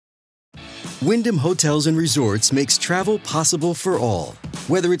Wyndham Hotels and Resorts makes travel possible for all.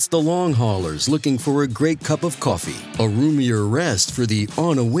 Whether it's the long haulers looking for a great cup of coffee, a roomier rest for the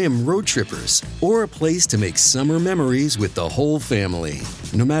on-a-whim road trippers, or a place to make summer memories with the whole family.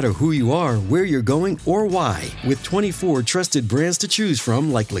 No matter who you are, where you're going, or why, with 24 trusted brands to choose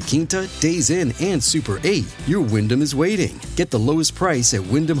from like La Quinta, Days Inn, and Super 8, your Wyndham is waiting. Get the lowest price at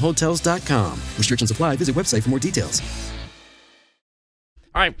WyndhamHotels.com. Restrictions apply. Visit website for more details.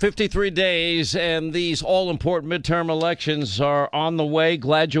 All right, 53 days, and these all-important midterm elections are on the way.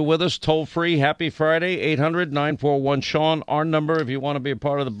 Glad you're with us. Toll-free. Happy Friday. 800-941-SEAN, our number if you want to be a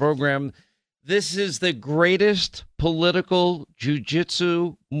part of the program. This is the greatest political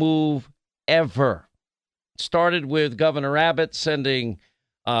jiu-jitsu move ever. It started with Governor Abbott sending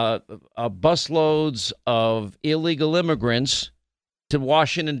busloads of illegal immigrants to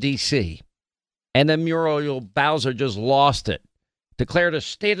Washington, D.C., and then Muriel Bowser just lost it. Declared a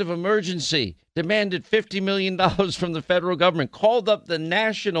state of emergency, demanded $50 million from the federal government, called up the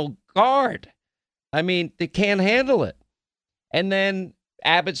National Guard. I mean, they can't handle it. And then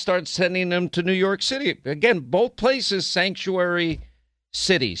Abbott starts sending them to New York City. Again, both places, sanctuary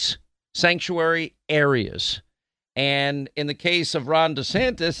cities, sanctuary areas. And in the case of Ron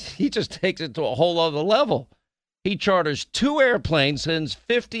DeSantis, he just takes it to a whole other level. He charters 2 airplanes, sends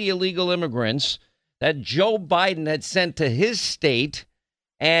 50 illegal immigrants that Joe Biden had sent to his state,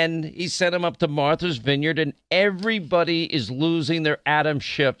 and he sent them up to Martha's Vineyard, and everybody is losing their Adam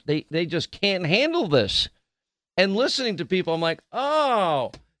Schiff. They just can't handle this. And listening to people, I'm like,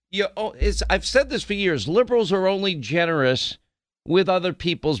 I've said this for years. Liberals are only generous with other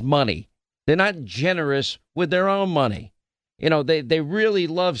people's money. They're not generous with their own money. You know, they really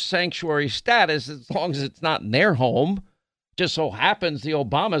love sanctuary status as long as it's not in their home. Just so happens the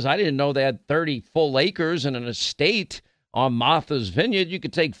Obamas, I didn't know they had 30 full acres and an estate on Martha's Vineyard. You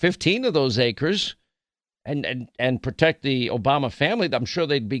could take 15 of those acres and protect the Obama family. I'm sure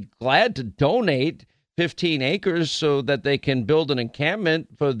they'd be glad to donate 15 acres so that they can build an encampment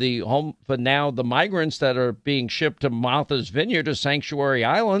for the migrants that are being shipped to Martha's Vineyard, a sanctuary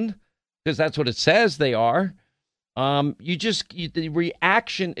island, because that's what it says they are. The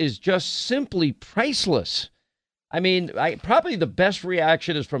reaction is just simply priceless. I mean, probably the best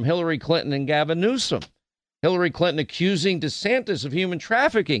reaction is from Hillary Clinton and Gavin Newsom. Hillary Clinton accusing DeSantis of human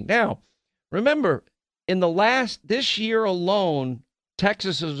trafficking. Now, remember, this year alone,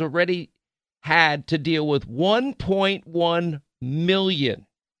 Texas has already had to deal with 1.1 million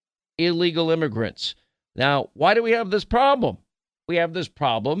illegal immigrants. Now, why do we have this problem? We have this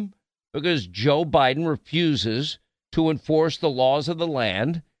problem because Joe Biden refuses to enforce the laws of the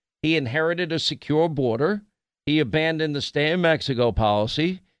land. He inherited a secure border. He abandoned the stay in Mexico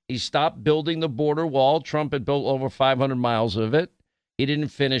policy. He stopped building the border wall. Trump had built over 500 miles of it. He didn't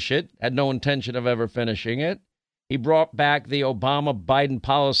finish it, had no intention of ever finishing it. He brought back the Obama-Biden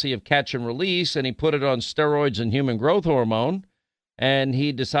policy of catch and release, and he put it on steroids and human growth hormone. And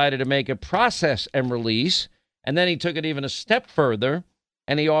he decided to make it process and release. And then he took it even a step further,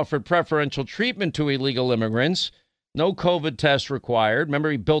 and he offered preferential treatment to illegal immigrants. No COVID test required. Remember,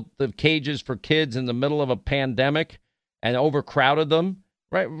 he built the cages for kids in the middle of a pandemic and overcrowded them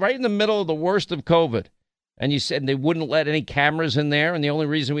right in the middle of the worst of COVID. And you said they wouldn't let any cameras in there. And the only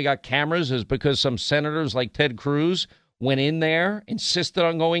reason we got cameras is because some senators like Ted Cruz went in there, insisted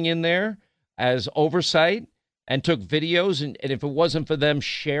on going in there as oversight and took videos. And if it wasn't for them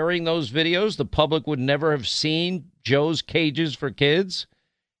sharing those videos, the public would never have seen Joe's cages for kids.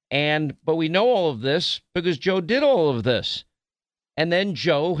 But we know all of this because Joe did all of this. And then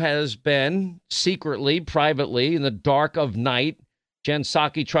Joe has been secretly, privately, in the dark of night. Jen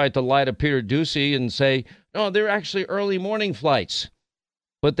Psaki tried to lie to Peter Doocy and say, no, they're actually early morning flights.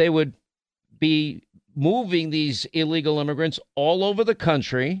 But they would be moving these illegal immigrants all over the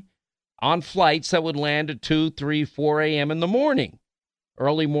country on flights that would land at 2, 3, 4 a.m. in the morning.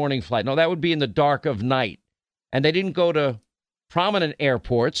 Early morning flight. No, that would be in the dark of night. And they didn't go to prominent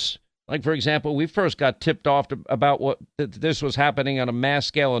airports. Like, for example, we first got tipped off about what this was happening on a mass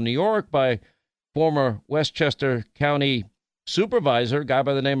scale in New York by former Westchester County supervisor, a guy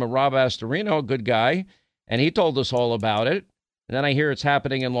by the name of Rob Astorino, a good guy, and he told us all about it. And then I hear it's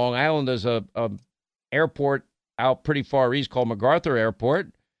happening in Long Island. There's a airport out pretty far east called MacArthur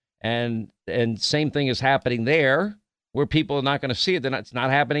Airport, and same thing is happening there, where people are not going to see it. It's not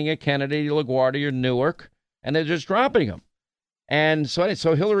happening at Kennedy, LaGuardia, or Newark, and they're just dropping them. And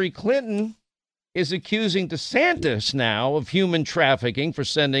so Hillary Clinton is accusing DeSantis now of human trafficking for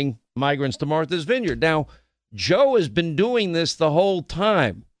sending migrants to Martha's Vineyard. Now, Joe has been doing this the whole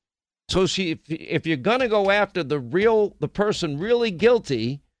time. So if you're going to go after the person really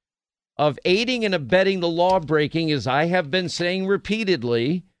guilty, of aiding and abetting the law breaking, as I have been saying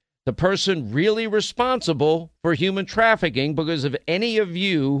repeatedly, the person really responsible for human trafficking, because if any of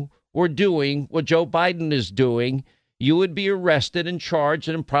you were doing what Joe Biden is doing, you would be arrested and charged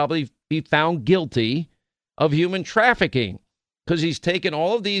and probably be found guilty of human trafficking, because he's taken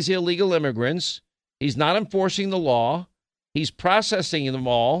all of these illegal immigrants. He's not enforcing the law. He's processing them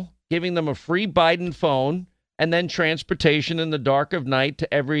all, giving them a free Biden phone, and then transportation in the dark of night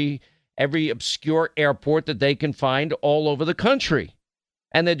to every obscure airport that they can find all over the country.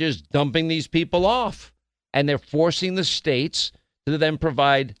 And they're just dumping these people off. And they're forcing the states to then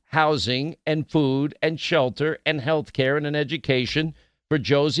provide housing and food and shelter and health care and an education for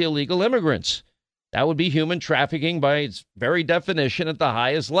Joe's illegal immigrants. That would be human trafficking by its very definition at the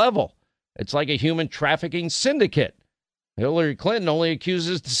highest level. It's like a human trafficking syndicate. Hillary Clinton only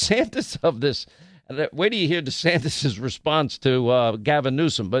accuses DeSantis of this. Wait till you hear DeSantis' response to Gavin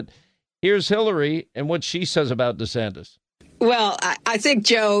Newsom. But here's Hillary and what she says about DeSantis. Well, I think,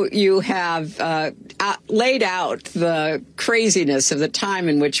 Joe, you have laid out the craziness of the time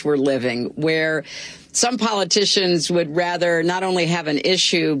in which we're living, where some politicians would rather not only have an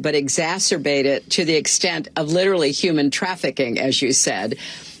issue, but exacerbate it to the extent of literally human trafficking, as you said.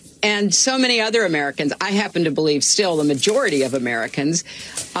 And so many other Americans, I happen to believe still the majority of Americans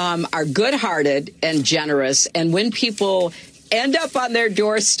are good-hearted and generous. And when people end up on their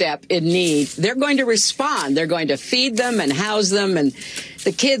doorstep in need, they're going to respond. They're going to feed them and house them. And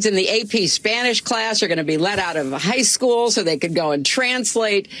the kids in the AP Spanish class are going to be let out of high school so they could go and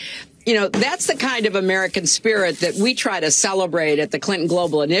translate. You know, that's the kind of American spirit that we try to celebrate at the Clinton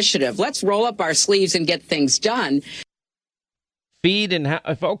Global Initiative. Let's roll up our sleeves and get things done. Feed and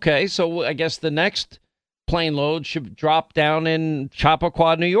okay, so I guess the next plane load should drop down in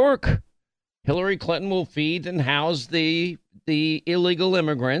Chappaqua, New York. Hillary Clinton will feed and house the illegal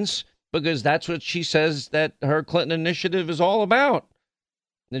immigrants, because that's what she says that her Clinton initiative is all about.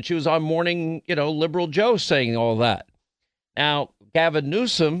 And she was on Morning, Liberal Joe saying all that. Now, Gavin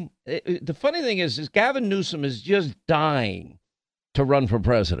Newsom, the funny thing is Gavin Newsom is just dying to run for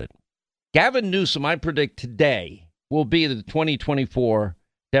president. Gavin Newsom, I predict today, will be the 2024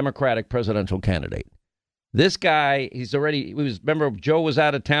 Democratic presidential candidate. This guy, remember, Joe was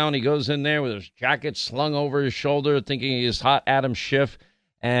out of town. He goes in there with his jacket slung over his shoulder, thinking he's hot Adam Schiff,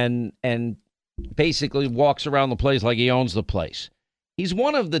 and basically walks around the place like he owns the place. He's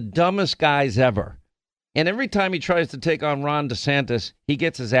one of the dumbest guys ever. And every time he tries to take on Ron DeSantis, he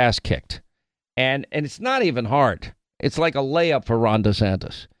gets his ass kicked. And it's not even hard. It's like a layup for Ron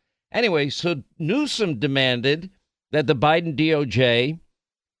DeSantis. Anyway, so Newsom demanded that the Biden DOJ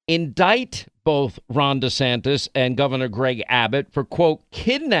indict both Ron DeSantis and Governor Greg Abbott for, quote,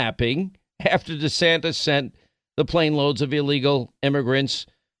 kidnapping after DeSantis sent the plane loads of illegal immigrants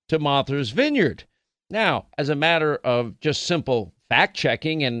to Martha's Vineyard. Now, as a matter of just simple fact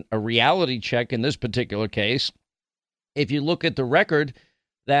checking and a reality check in this particular case, if you look at the record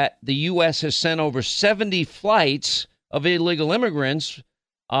that the U.S. has sent over 70 flights of illegal immigrants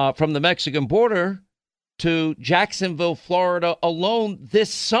from the Mexican border to Jacksonville, Florida alone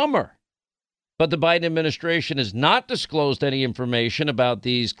this summer. But the Biden administration has not disclosed any information about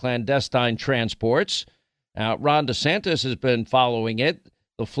these clandestine transports. Ron DeSantis has been following it.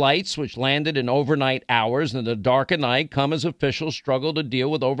 The flights, which landed in overnight hours in the dark of night, come as officials struggle to deal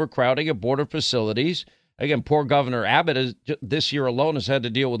with overcrowding at border facilities. Again, poor Governor Abbott this year alone has had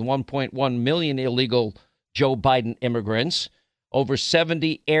to deal with 1.1 million illegal Joe Biden immigrants. Over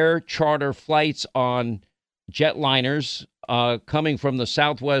 70 air charter flights on jetliners coming from the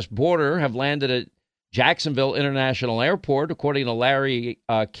southwest border have landed at Jacksonville International Airport, according to Larry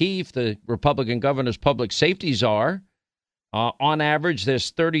Keefe, the Republican governor's public safety czar. On average, there's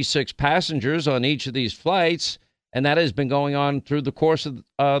 36 passengers on each of these flights, and that has been going on through the course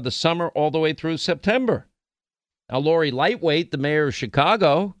of the summer all the way through September. Now, Lori Lightweight, the mayor of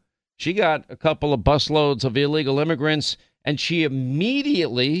Chicago, she got a couple of busloads of illegal immigrants, and she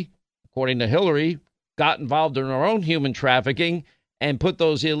immediately, according to Hillary, got involved in her own human trafficking and put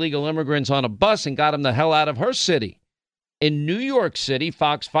those illegal immigrants on a bus and got them the hell out of her city. In New York City,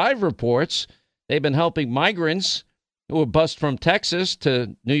 Fox 5 reports they've been helping migrants who were bused from Texas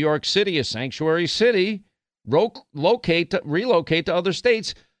to New York City, a sanctuary city, relocate to other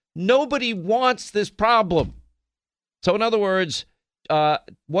states. Nobody wants this problem. So in other words,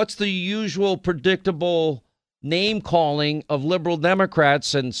 what's the usual predictable name calling of liberal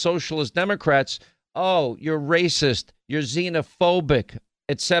Democrats and socialist Democrats? Oh, you're racist, you're xenophobic,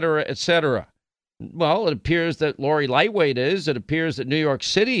 et cetera, et cetera. Well, it appears that Lori Lightweight is. It appears that New York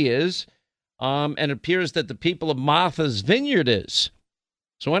City is. And it appears that the people of Martha's Vineyard is.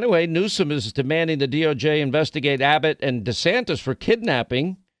 So anyway, Newsom is demanding the DOJ investigate Abbott and DeSantis for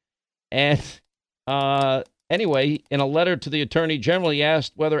kidnapping. And anyway, in a letter to the attorney general, he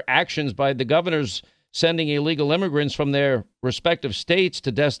asked whether actions by the governors sending illegal immigrants from their respective states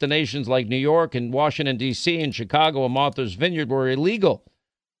to destinations like New York and Washington, D.C. and Chicago and Martha's Vineyard were illegal.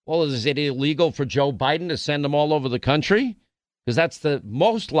 Well, is it illegal for Joe Biden to send them all over the country? Because that's the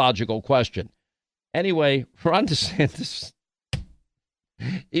most logical question. Anyway, Ron DeSantis,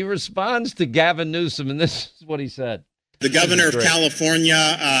 he responds to Gavin Newsom, and this is what he said. The governor of California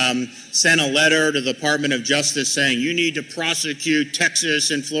sent a letter to the Department of Justice saying you need to prosecute Texas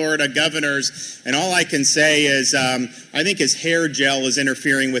and Florida governors. And all I can say is I think his hair gel is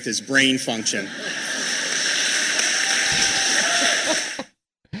interfering with his brain function.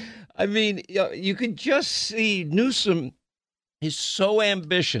 I mean, you can just see Newsom is so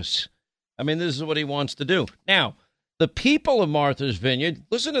ambitious. I mean, this is what he wants to do. Now, the people of Martha's Vineyard,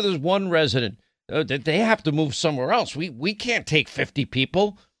 listen to this one resident. They have to move somewhere else. We can't take 50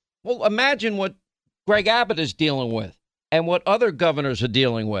 people. Well, imagine what Greg Abbott is dealing with and what other governors are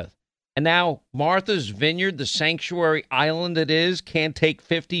dealing with. And now Martha's Vineyard, the sanctuary island it is, can't take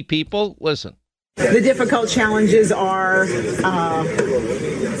 50 people. Listen. The difficult challenges are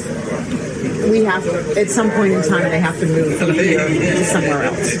we have, at some point in time, they have to move from here to somewhere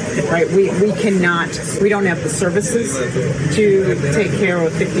else, right? We don't have the services to take care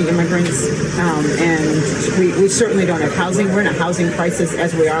of 50 immigrants, and we certainly don't have housing. We're in a housing crisis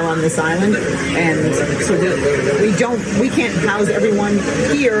as we are on this island, and so we can't house everyone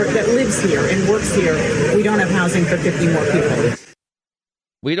here that lives here and works here. We don't have housing for 50 more people.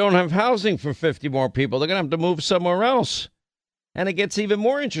 We don't have housing for 50 more people. They're going to have to move somewhere else. And it gets even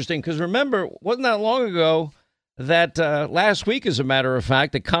more interesting because remember, wasn't that long ago that last week, as a matter of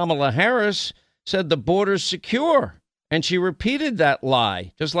fact, that Kamala Harris said the border's secure. And she repeated that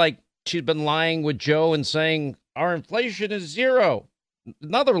lie, just like she'd been lying with Joe and saying our inflation is zero.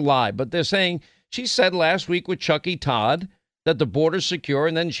 Another lie. But they're saying she said last week with Chucky Todd that the border's secure.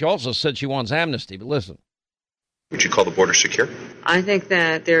 And then she also said she wants amnesty. But listen. Would you call the border secure? I think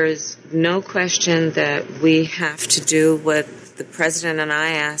that there is no question that we have to do what the president and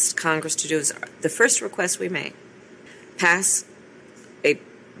I asked Congress to do. Is the first request we made: pass a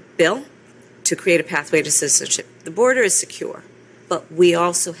bill to create a pathway to citizenship. The border is secure, but we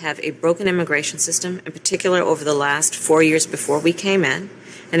also have a broken immigration system, in particular over the last 4 years before we came in,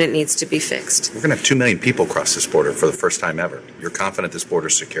 and it needs to be fixed. We're going to have 2 million people cross this border for the first time ever. You're confident this border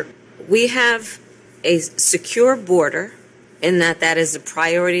is secure? We have a secure border in that is a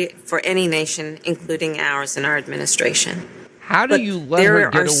priority for any nation, including ours and our administration. How do you let her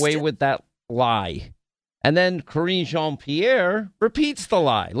get away with that lie? And then Karine Jean-Pierre repeats the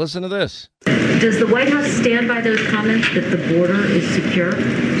lie. Listen to this. Does the White House stand by those comments that the border is secure?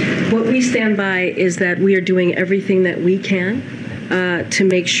 What we stand by is that we are doing everything that we can to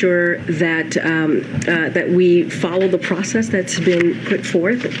make sure that that we follow the process that's been put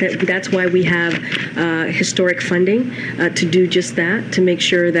forth. That's why we have historic funding to do just that, to make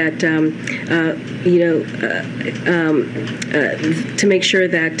sure that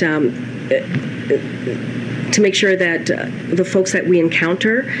the folks that we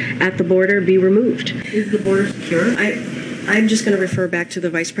encounter at the border be removed. Is the border secure? I'm just going to refer back to the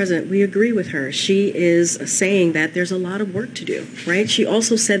vice president. We agree with her. She is saying that there's a lot of work to do, right? She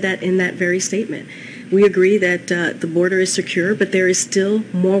also said that in that very statement. We agree that the border is secure, but there is still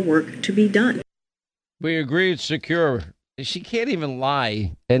more work to be done. We agree it's secure. She can't even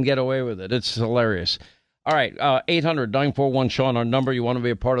lie and get away with it. It's hilarious. All right, 800-941-SEAN, our number. You want to be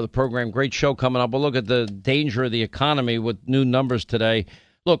a part of the program. Great show coming up. We'll look at the danger of the economy with new numbers today.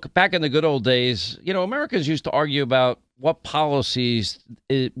 Look, back in the good old days, Americans used to argue about what policies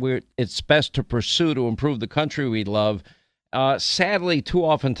it's best to pursue to improve the country we love. Sadly, too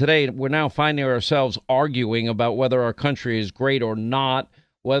often today, we're now finding ourselves arguing about whether our country is great or not,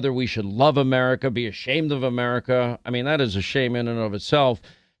 whether we should love America, be ashamed of America. I mean, that is a shame in and of itself.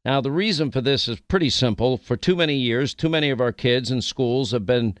 Now, the reason for this is pretty simple. For too many years, too many of our kids in schools have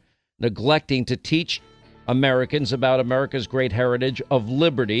been neglecting to teach Americans about America's great heritage of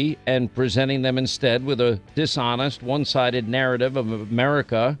liberty and presenting them instead with a dishonest, one-sided narrative of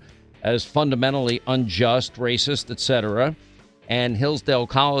America as fundamentally unjust, racist, etc. And Hillsdale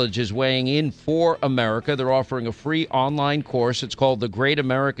College is weighing in for America. They're offering a free online course. It's called The Great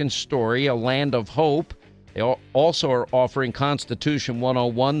American Story, A Land of Hope. They also are offering Constitution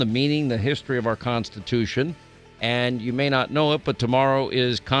 101, the meaning, the history of our Constitution. And you may not know it, but tomorrow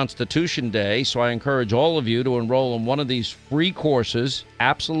is Constitution Day, so I encourage all of you to enroll in one of these free courses,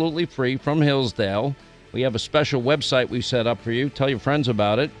 absolutely free, from Hillsdale. we have a special website we've set up for you. Tell your friends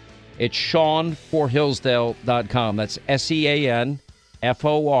about it. It's SeanForHillsdale.com. That's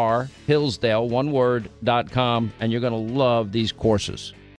SeanFOR Hillsdale, one word, .com. And you're going to love these courses.